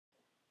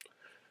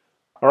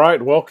All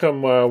right,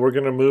 welcome. We're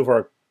going to move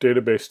our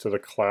database to the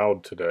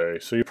cloud today.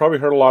 So you probably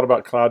heard a lot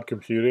about cloud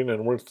computing,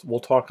 and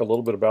we'll talk a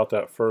little bit about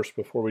that first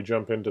before we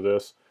jump into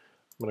this.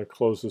 I'm going to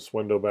close this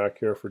window back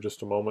here for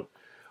just a moment.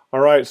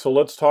 All right, so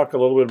let's talk a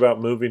little bit about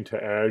moving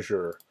to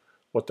Azure,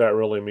 what that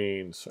really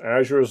means.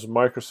 Azure is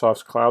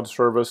Microsoft's cloud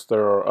service.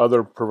 There are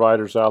other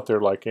providers out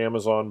there like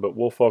Amazon, but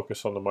we'll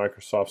focus on the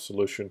Microsoft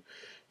solution.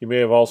 You may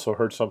have also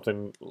heard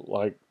something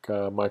like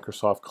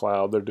Microsoft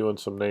Cloud. They're doing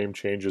some name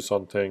changes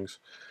on things.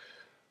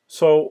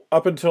 So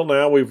up until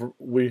now,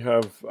 we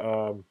have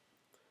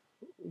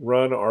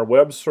run our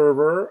web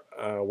server,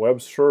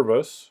 web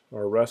service,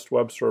 our REST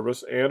web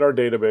service, and our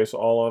database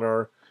all on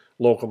our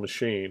local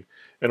machine.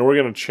 And we're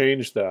going to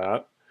change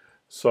that.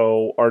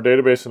 So our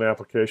database and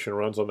application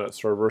runs on that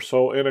server.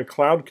 So in a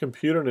cloud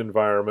computing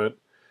environment,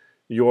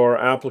 your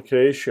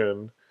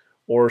application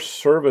or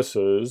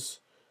services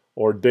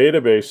or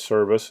database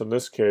service, in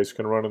this case,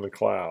 can run in the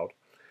cloud.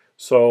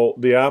 So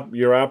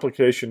your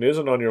application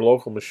isn't on your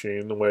local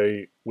machine the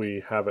way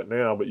we have it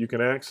now, but you can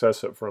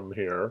access it from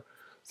here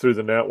through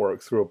the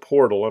network, through a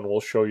portal, and we'll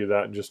show you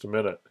that in just a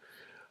minute.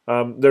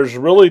 There's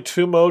really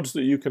two modes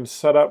that you can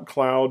set up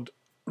cloud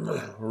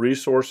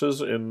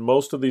resources in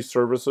most of these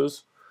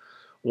services.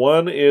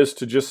 One is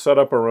to just set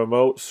up a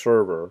remote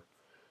server.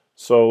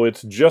 So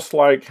it's just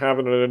like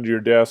having it under your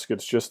desk,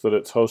 it's just that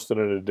it's hosted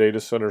in a data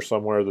center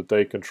somewhere that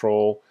they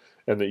control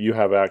and that you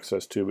have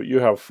access to. But you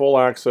have full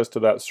access to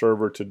that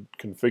server to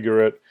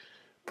configure it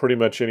pretty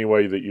much any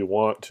way that you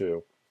want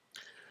to.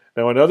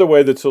 Now another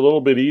way that's a little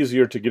bit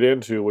easier to get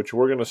into, which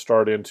we're going to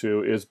start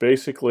into, is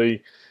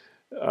basically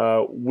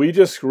we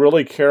just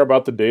really care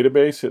about the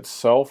database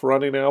itself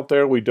running out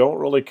there. We don't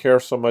really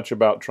care so much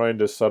about trying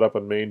to set up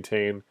and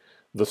maintain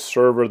the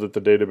server that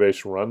the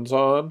database runs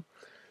on.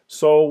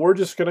 So we're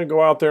just going to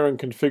go out there and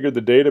configure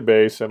the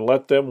database and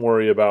let them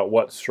worry about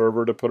what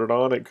server to put it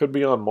on. It could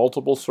be on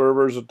multiple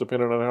servers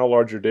depending on how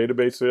large your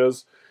database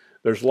is.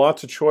 There's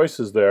lots of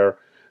choices there.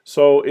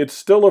 So it's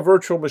still a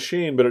virtual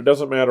machine, but it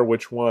doesn't matter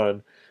which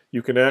one.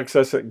 You can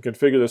access it and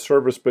configure the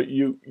service, but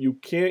you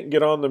can't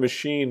get on the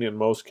machine in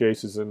most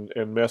cases and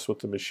mess with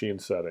the machine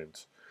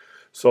settings.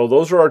 So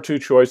those are our two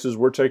choices.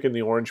 We're taking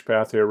the orange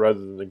path here rather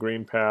than the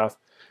green path,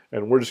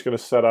 and we're just going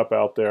to set up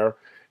out there.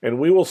 And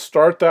we will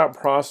start that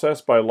process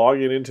by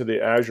logging into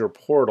the Azure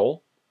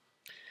portal.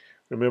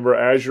 Remember,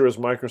 Azure is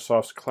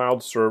Microsoft's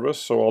cloud service,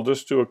 so I'll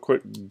just do a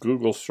quick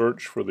Google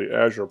search for the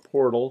Azure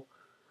portal,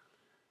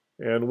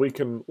 and we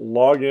can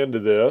log into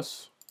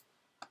this.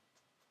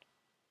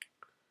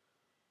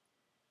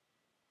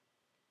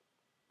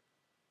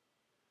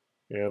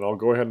 And I'll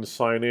go ahead and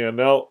sign in.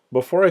 Now,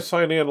 before I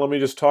sign in, let me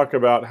just talk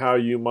about how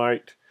you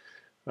might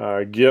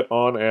get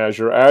on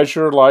Azure.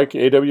 Azure, like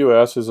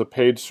AWS, is a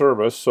paid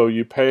service, so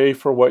you pay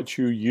for what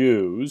you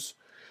use.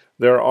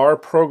 There are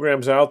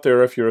programs out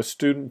there if you're a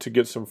student to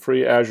get some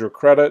free Azure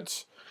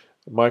credits.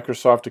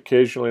 Microsoft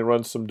occasionally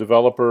runs some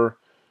developer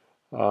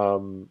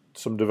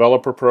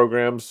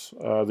programs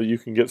that you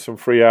can get some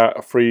free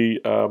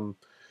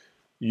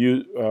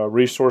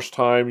resource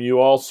time. You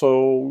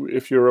also,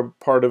 if you're a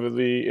part of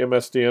the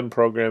MSDN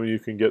program, you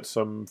can get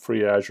some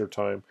free Azure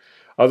time.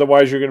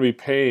 Otherwise, you're going to be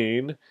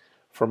paying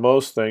for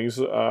most things.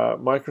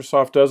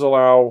 Microsoft does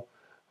allow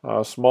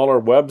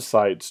smaller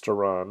websites to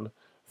run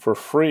for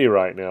free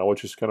right now,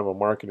 which is kind of a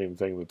marketing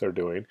thing that they're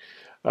doing.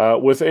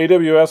 With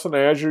AWS and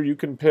Azure, you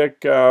can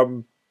pick,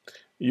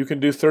 you can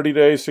do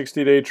 30-day,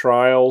 60-day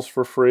trials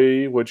for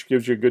free, which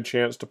gives you a good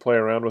chance to play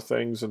around with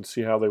things and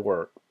see how they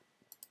work.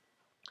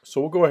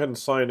 So we'll go ahead and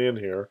sign in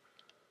here.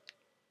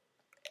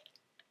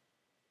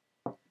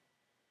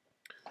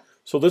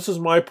 So this is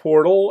my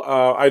portal.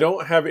 I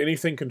don't have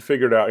anything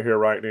configured out here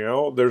right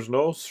now. There's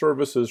no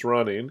services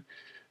running.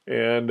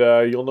 And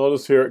you'll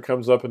notice here it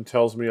comes up and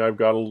tells me I've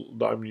got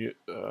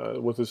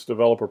with this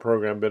developer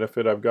program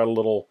benefit, I've got a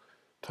little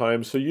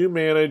time. So you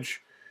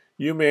manage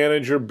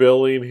your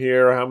billing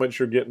here, how much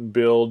you're getting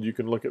billed. You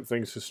can look at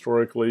things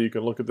historically. You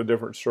can look at the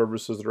different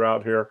services that are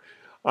out here.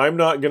 I'm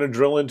not going to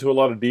drill into a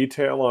lot of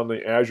detail on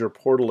the Azure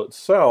portal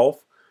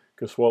itself,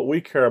 because what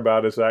we care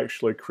about is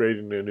actually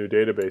creating a new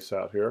database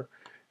out here.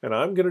 And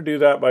I'm going to do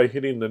that by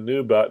hitting the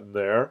new button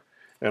there.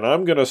 And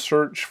I'm going to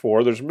search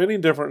for, there's many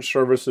different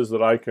services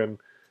that I can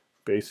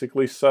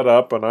basically set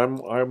up, and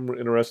I'm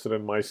interested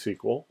in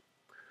MySQL.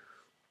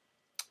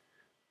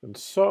 And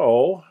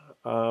so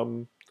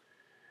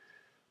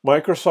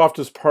Microsoft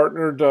has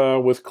partnered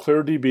with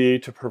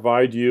ClearDB to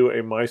provide you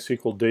a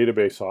MySQL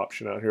database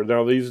option out here.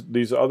 Now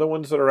these other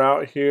ones that are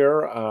out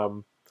here,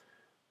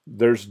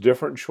 there's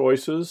different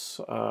choices,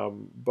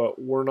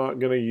 but we're not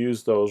going to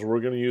use those. We're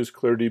going to use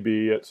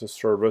ClearDB. It's a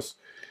service.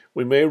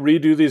 We may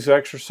redo these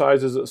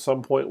exercises at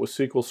some point with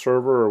SQL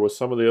Server or with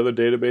some of the other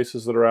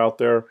databases that are out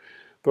there.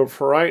 But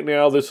for right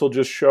now, this will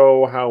just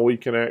show how we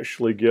can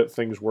actually get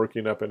things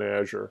working up in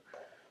Azure.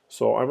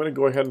 So I'm going to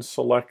go ahead and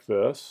select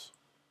this.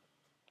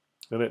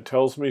 And it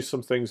tells me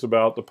some things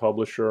about the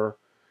publisher,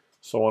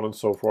 so on and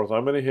so forth.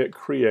 I'm going to hit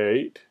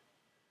Create.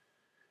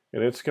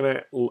 And it's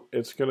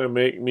gonna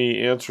make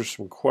me answer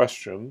some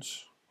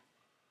questions.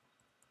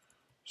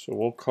 So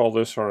we'll call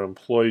this our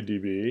employee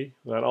DB.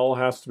 That all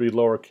has to be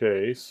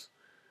lowercase.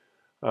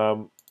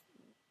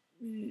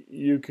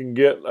 You can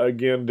get,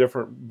 again,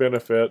 different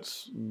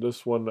benefits.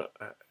 This one,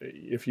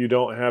 if you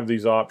don't have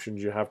these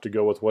options, you have to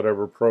go with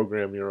whatever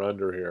program you're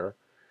under here.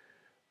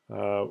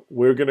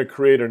 We're going to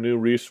create a new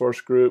resource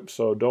group,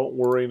 so don't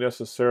worry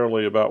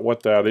necessarily about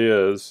what that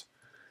is.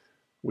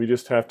 We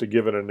just have to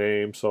give it a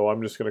name, so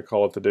I'm just going to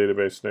call it the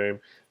database name.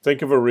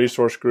 Think of a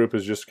resource group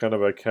as just kind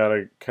of a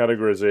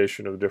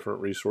categorization of different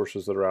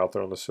resources that are out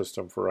there on the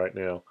system for right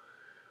now.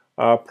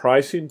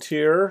 Pricing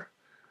tier,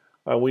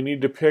 we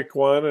need to pick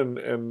one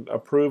and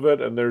approve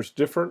it, and there's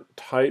different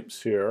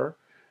types here,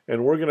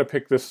 and we're going to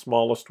pick this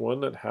smallest one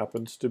that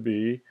happens to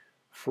be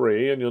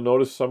free, and you'll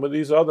notice some of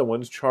these other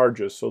ones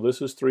charge us. So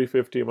this is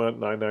 $3.50 a month,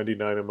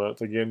 $9.99 a month.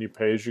 Again, you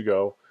pay as you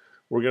go.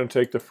 We're going to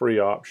take the free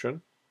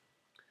option.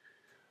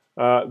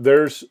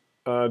 There's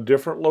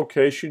different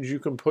locations you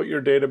can put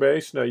your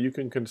database. Now you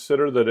can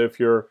consider that if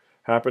you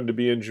happen to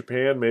be in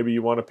Japan, maybe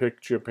you want to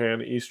pick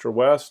Japan East or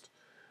West.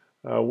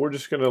 We're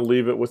just going to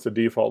leave it with the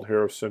default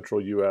here of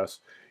Central US.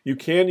 You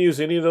can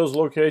use any of those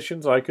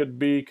locations. I could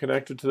be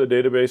connected to the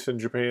database in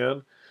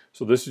Japan.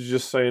 So this is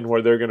just saying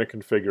where they're going to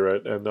configure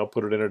it, and they'll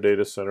put it in a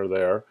data center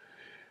there.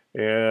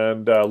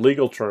 And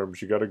legal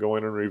terms, you got to go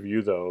in and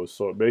review those.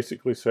 So it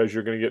basically says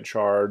you're going to get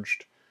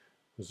charged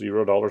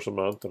 $0 a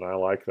month, and I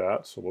like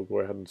that, so we'll go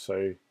ahead and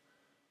say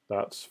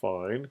that's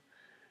fine.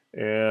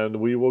 And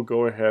we will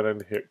go ahead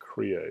and hit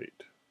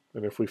create.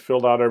 And if we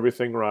filled out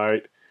everything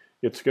right,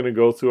 it's going to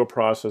go through a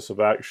process of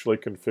actually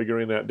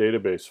configuring that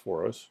database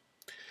for us.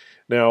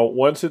 Now,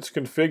 once it's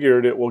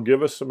configured, it will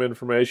give us some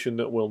information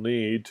that we'll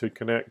need to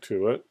connect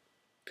to it,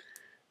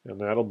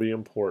 and that'll be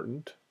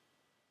important.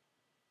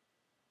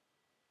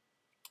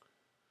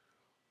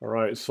 All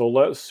right, so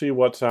let's see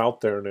what's out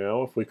there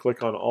now. If we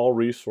click on all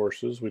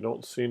resources, we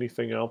don't see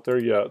anything out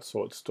there yet,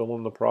 so it's still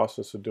in the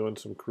process of doing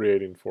some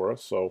creating for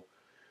us. So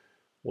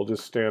we'll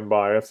just stand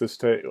by. If this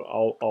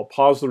I'll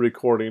pause the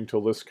recording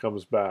until this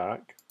comes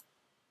back.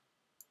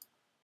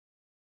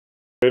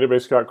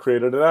 Database got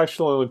created. It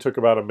actually only took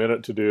about a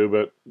minute to do,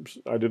 but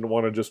I didn't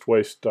want to just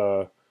waste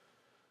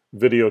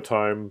video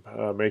time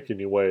making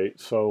you wait.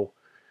 So,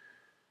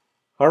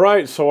 all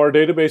right, so our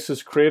database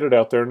is created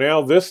out there.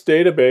 Now this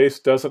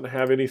database doesn't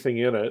have anything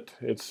in it.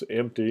 It's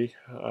empty.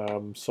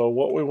 So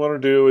what we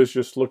want to do is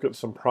just look at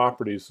some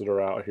properties that are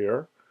out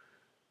here.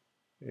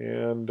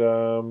 And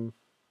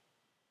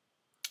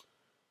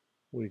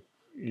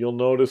you'll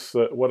notice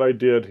that what I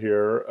did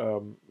here,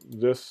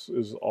 this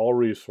is all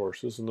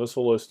resources, and this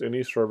will list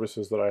any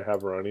services that I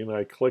have running.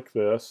 I click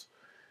this,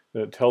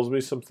 and it tells me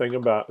some things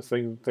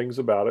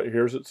about it.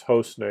 Here's its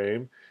host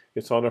name.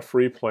 It's on a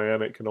free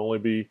plan. It can only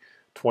be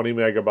 20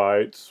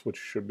 megabytes, which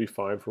should be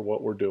fine for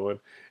what we're doing.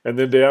 And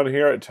then down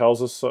here it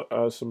tells us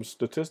some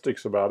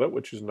statistics about it,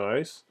 which is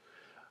nice.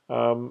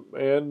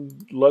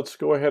 And let's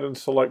go ahead and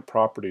select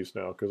properties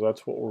now, because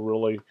that's what we're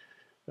really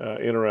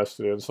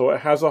interested in. So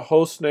it has a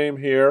host name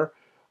here,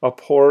 a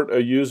port, a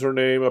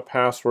username, a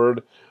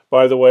password.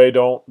 By the way,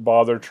 don't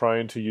bother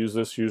trying to use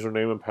this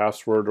username and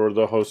password or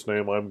the host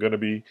name. I'm going to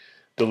be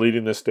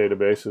deleting this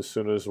database as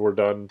soon as we're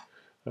done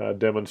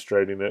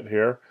demonstrating it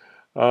here.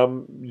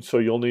 So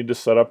you'll need to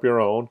set up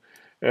your own.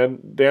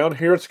 And down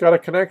here it's got a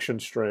connection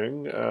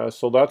string,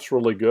 so that's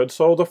really good.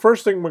 So the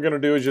first thing we're going to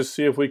do is just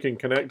see if we can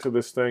connect to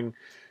this thing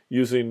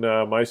using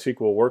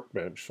MySQL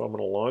Workbench. So I'm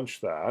going to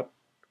launch that.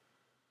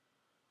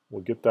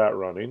 We'll get that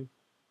running.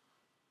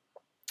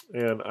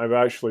 And I've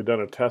actually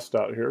done a test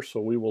out here, so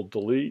we will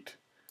delete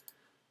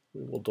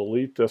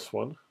this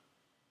one.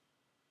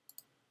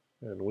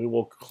 And we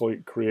will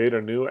create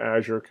a new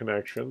Azure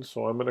connection.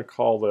 So I'm going to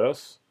call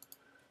this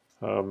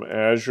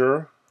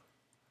Azure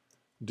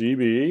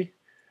DB,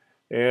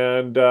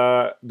 and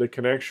the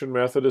connection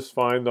method is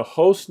fine. The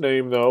host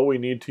name, though, we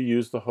need to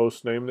use the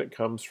host name that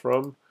comes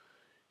from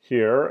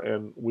here,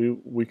 and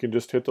we can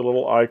just hit the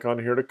little icon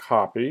here to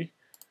copy.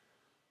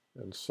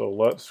 And so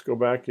let's go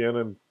back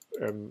in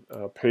and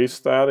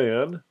paste that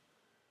in.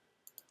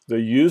 The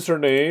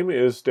username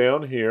is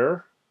down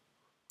here.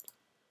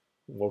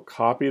 We'll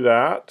copy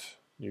that.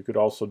 You could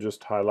also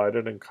just highlight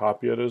it and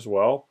copy it as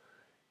well.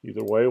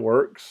 Either way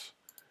works.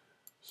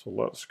 So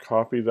let's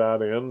copy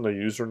that in. The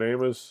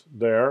username is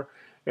there.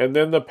 And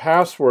then the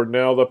password.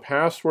 Now the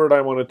password,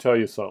 I want to tell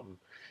you something.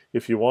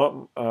 If you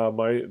want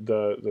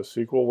the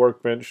SQL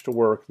Workbench to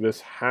work,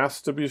 this has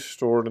to be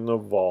stored in the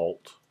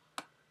vault.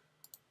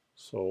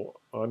 So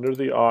under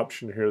the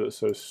option here that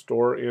says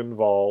Store in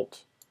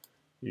Vault,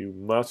 you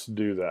must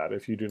do that.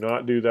 If you do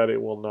not do that,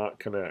 it will not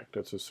connect.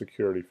 It's a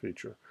security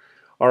feature.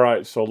 All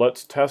right, so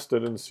let's test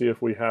it and see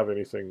if we have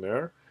anything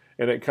there.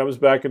 And it comes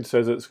back and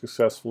says it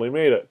successfully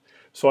made it.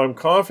 So I'm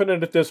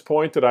confident at this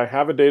point that I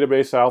have a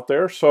database out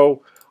there,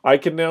 so I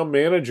can now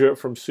manage it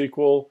from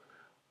SQL,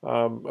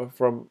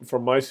 from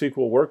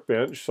MySQL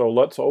Workbench. So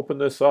let's open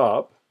this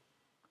up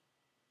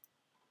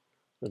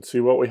and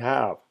see what we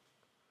have.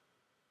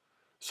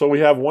 So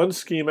we have one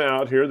schema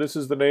out here. This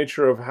is the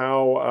nature of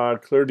how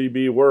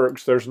ClearDB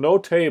works. There's no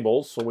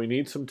tables, so we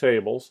need some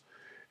tables.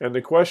 And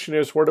the question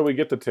is, where do we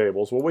get the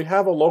tables? Well, we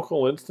have a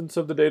local instance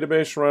of the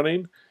database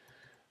running.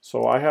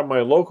 So I have my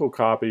local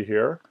copy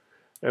here.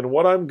 And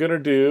what I'm going to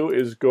do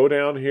is go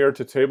down here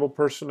to Table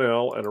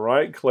Personnel and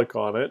right-click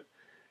on it.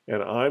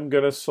 And I'm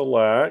going to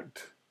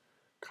select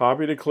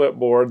Copy to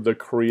Clipboard, the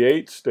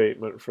Create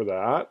statement for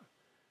that.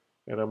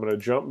 And I'm going to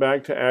jump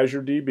back to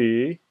Azure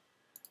DB.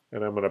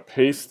 And I'm going to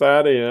paste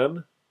that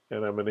in.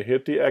 And I'm going to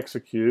hit the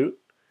Execute.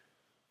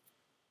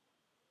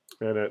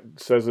 And it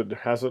says it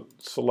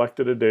hasn't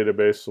selected a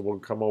database, so we'll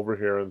come over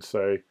here and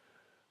say,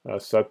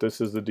 set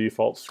this as the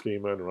default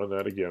schema and run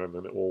that again, and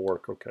then it will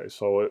work okay.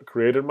 So it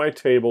created my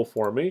table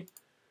for me.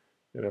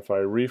 And if I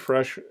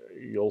refresh,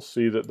 you'll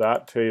see that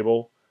that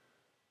table,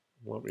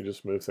 let me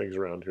just move things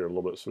around here a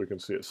little bit so we can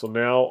see it. So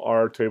now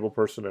our table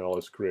personnel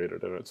is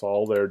created, and it's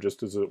all there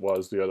just as it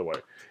was the other way.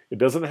 It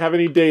doesn't have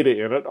any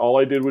data in it. All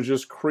I did was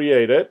just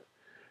create it,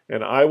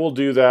 and I will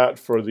do that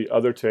for the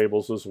other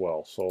tables as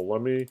well. So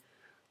let me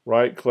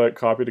right-click,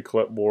 copy to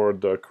clipboard,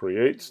 the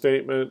create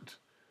statement,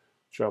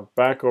 jump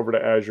back over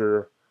to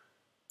Azure,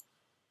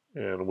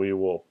 and we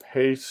will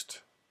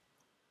paste,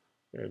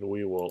 and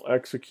we will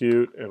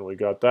execute, and we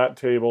got that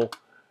table.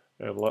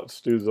 And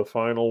let's do the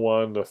final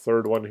one, the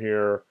third one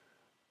here.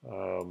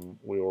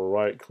 We will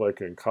right-click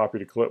and copy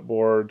to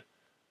clipboard,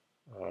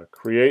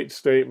 create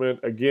statement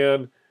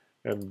again,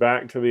 and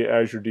back to the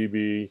Azure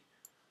DB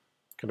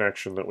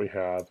connection that we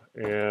have,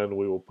 and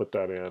we will put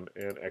that in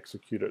and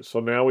execute it. So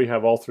now we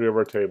have all three of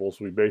our tables.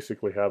 We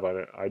basically have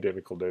an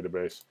identical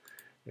database,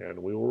 and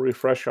we will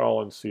refresh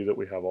all and see that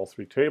we have all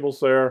three tables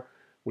there.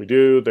 We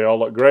do. They all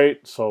look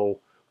great. So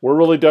we're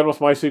really done with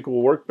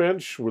MySQL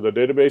Workbench. Where the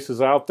database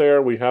is out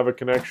there, we have a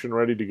connection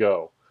ready to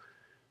go.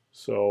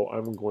 So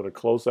I'm going to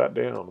close that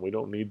down. We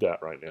don't need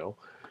that right now.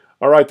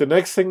 All right, the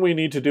next thing we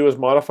need to do is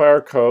modify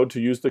our code to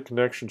use the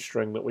connection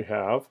string that we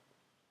have.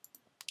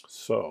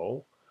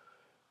 So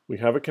we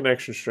have a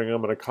connection string.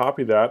 I'm going to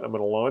copy that. I'm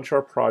going to launch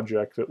our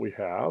project that we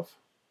have.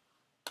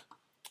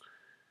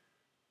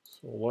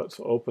 So let's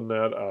open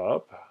that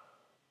up.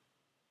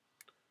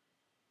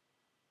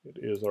 It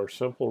is our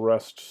simple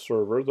REST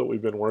server that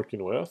we've been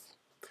working with.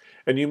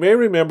 And you may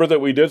remember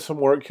that we did some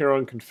work here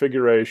on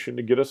configuration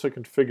to get us a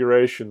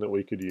configuration that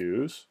we could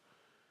use.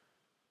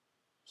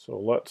 So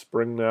let's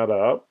bring that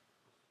up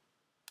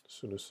as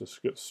soon as this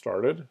gets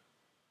started.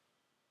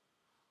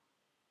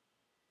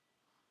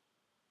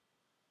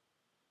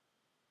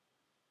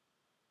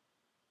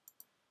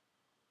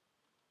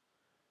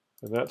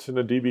 And that's in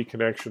the DB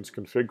connections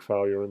config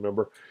file, you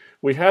remember.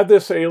 We had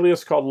this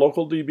alias called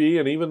localDB,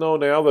 and even though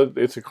now that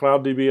it's a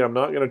cloud DB, I'm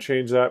not going to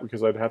change that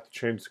because I'd have to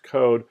change the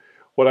code.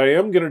 What I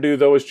am going to do,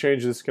 though, is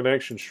change this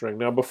connection string.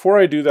 Now, before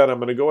I do that, I'm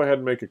going to go ahead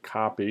and make a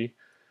copy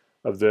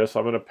of this.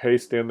 I'm going to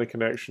paste in the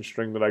connection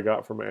string that I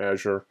got from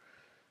Azure,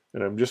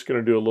 and I'm just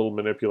going to do a little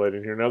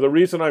manipulating here. Now, the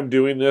reason I'm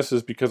doing this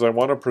is because I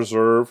want to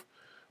preserve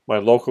my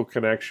local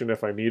connection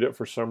if I need it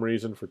for some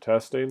reason for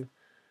testing.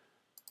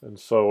 And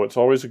so it's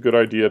always a good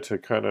idea to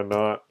kind of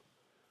not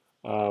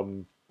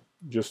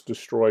just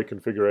destroy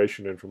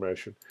configuration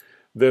information.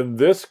 Then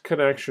this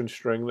connection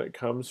string that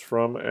comes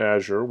from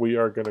Azure, we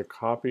are going to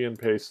copy and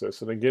paste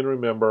this. And again,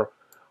 remember,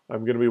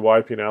 I'm going to be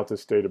wiping out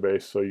this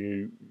database, so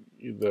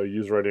the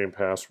user ID and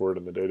password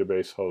and the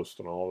database host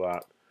and all of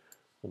that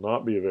will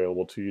not be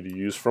available to you to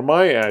use from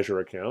my Azure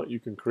account. You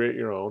can create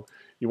your own.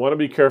 You want to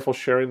be careful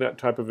sharing that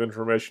type of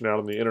information out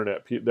on the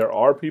internet. There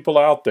are people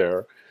out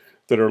there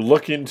that are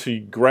looking to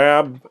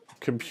grab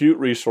compute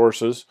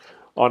resources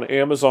on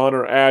Amazon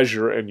or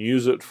Azure and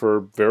use it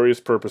for various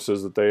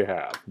purposes that they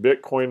have.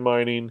 Bitcoin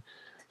mining,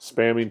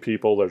 spamming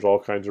people, there's all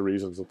kinds of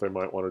reasons that they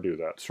might want to do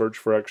that. Search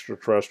for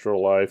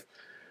extraterrestrial life.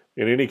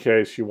 In any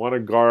case, you want to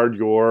guard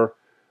your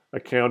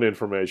account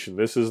information.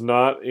 This is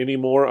not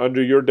anymore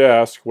under your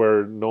desk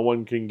where no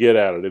one can get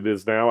at it. It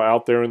is now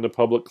out there in the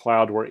public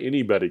cloud where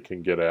anybody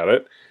can get at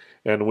it.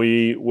 And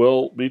we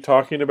will be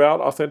talking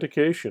about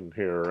authentication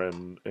here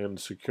and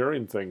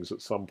securing things at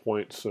some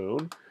point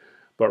soon.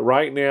 But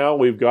right now,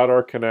 we've got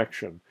our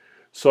connection.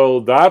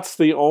 So that's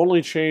the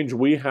only change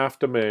we have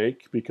to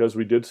make because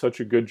we did such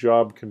a good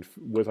job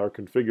with our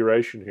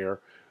configuration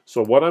here.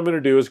 So what I'm going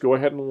to do is go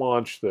ahead and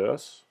launch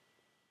this.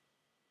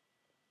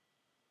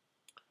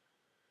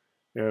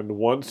 And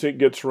once it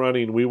gets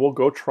running, we will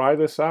go try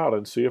this out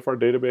and see if our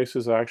database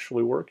is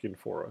actually working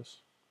for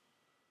us.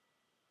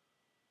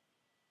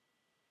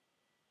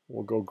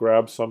 We'll go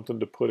grab something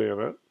to put in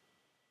it.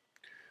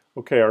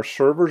 Okay, our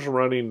server's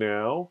running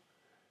now.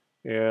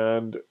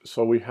 And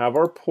so we have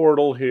our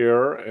portal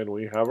here, and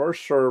we have our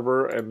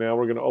server, and now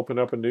we're going to open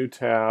up a new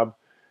tab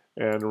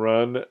and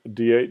run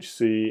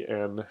DHC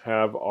and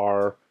have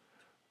our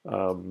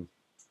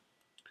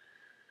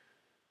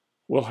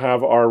we'll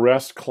have our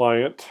REST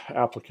client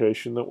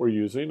application that we're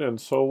using. And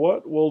so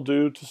what we'll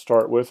do to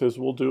start with is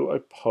we'll do a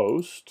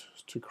post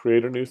to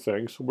create a new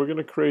thing. So we're going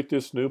to create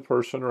this new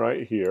person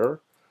right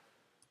here.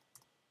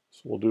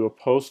 So we'll do a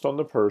post on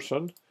the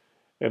person,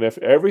 and if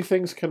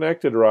everything's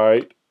connected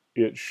right,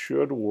 it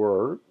should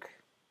work.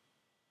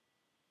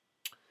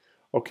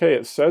 Okay,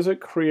 it says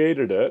it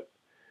created it,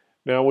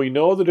 Now we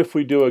know that if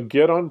we do a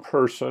get on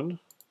person,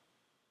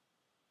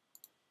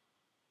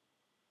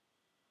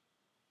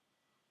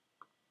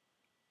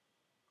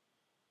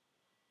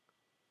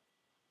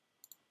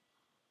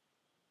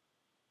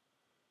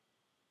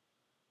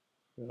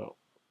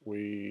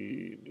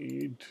 we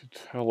need to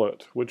tell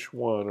it which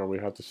one, or we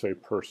have to say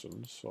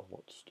persons. So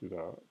let's do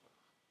that.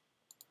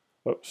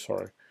 Oh,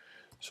 sorry.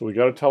 So we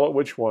got to tell it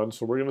which one.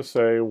 So we're going to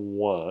say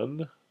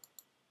 1.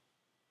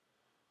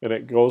 And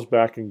it goes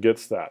back and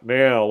gets that.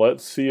 Now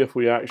let's see if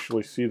we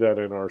actually see that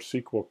in our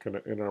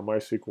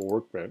MySQL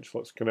workbench.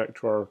 Let's connect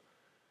to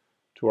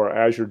our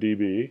Azure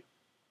DB.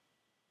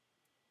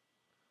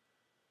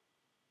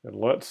 And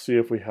let's see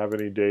if we have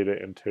any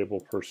data in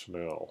table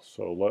personnel.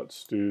 So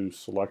let's do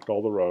select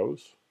all the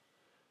rows.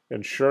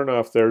 And sure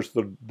enough, there's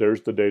the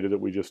data that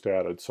we just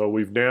added. So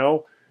we've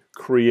now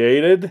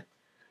created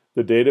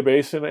the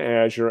database in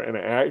Azure and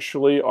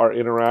actually are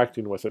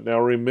interacting with it. Now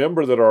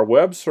remember that our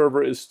web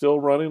server is still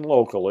running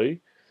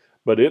locally,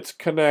 but it's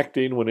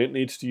connecting when it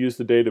needs to use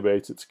the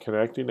database. It's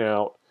connecting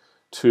out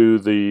to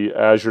the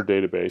Azure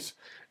database.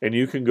 And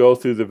you can go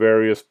through the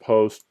various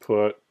post,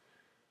 put,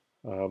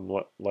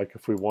 like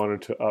if we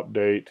wanted to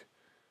update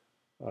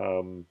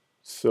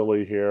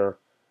Silly here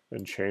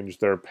and change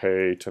their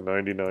pay to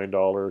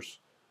 $99,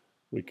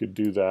 we could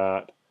do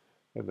that.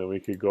 And then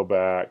we could go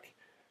back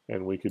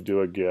and we could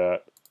do a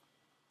get.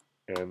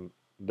 And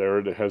there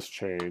it has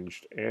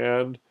changed.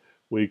 And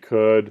we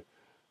could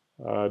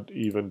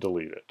even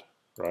delete it,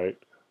 right?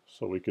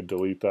 So we could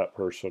delete that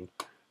person.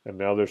 And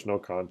now there's no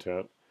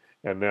content.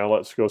 And now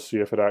let's go see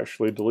if it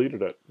actually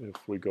deleted it.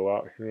 If we go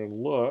out here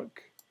and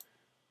look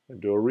and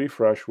do a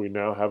refresh, we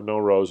now have no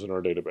rows in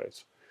our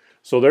database.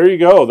 So there you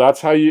go.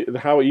 That's how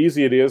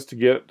easy it is to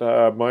get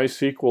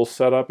MySQL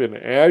set up in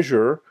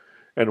Azure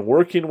and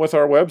working with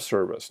our web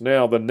service.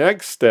 Now the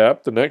next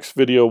step, the next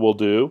video we'll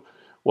do,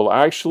 will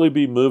actually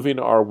be moving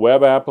our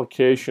web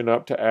application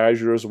up to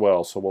Azure as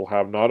well. So we'll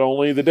have not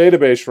only the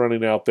database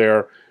running out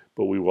there,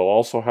 but we will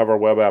also have our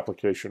web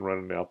application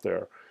running out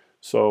there.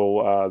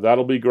 So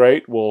that'll be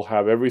great. We'll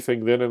have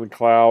everything then in the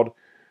cloud,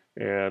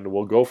 and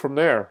we'll go from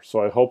there.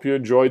 So I hope you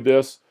enjoyed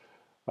this.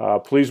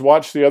 Please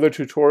watch the other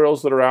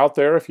tutorials that are out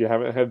there if you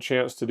haven't had a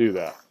chance to do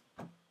that.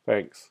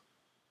 Thanks.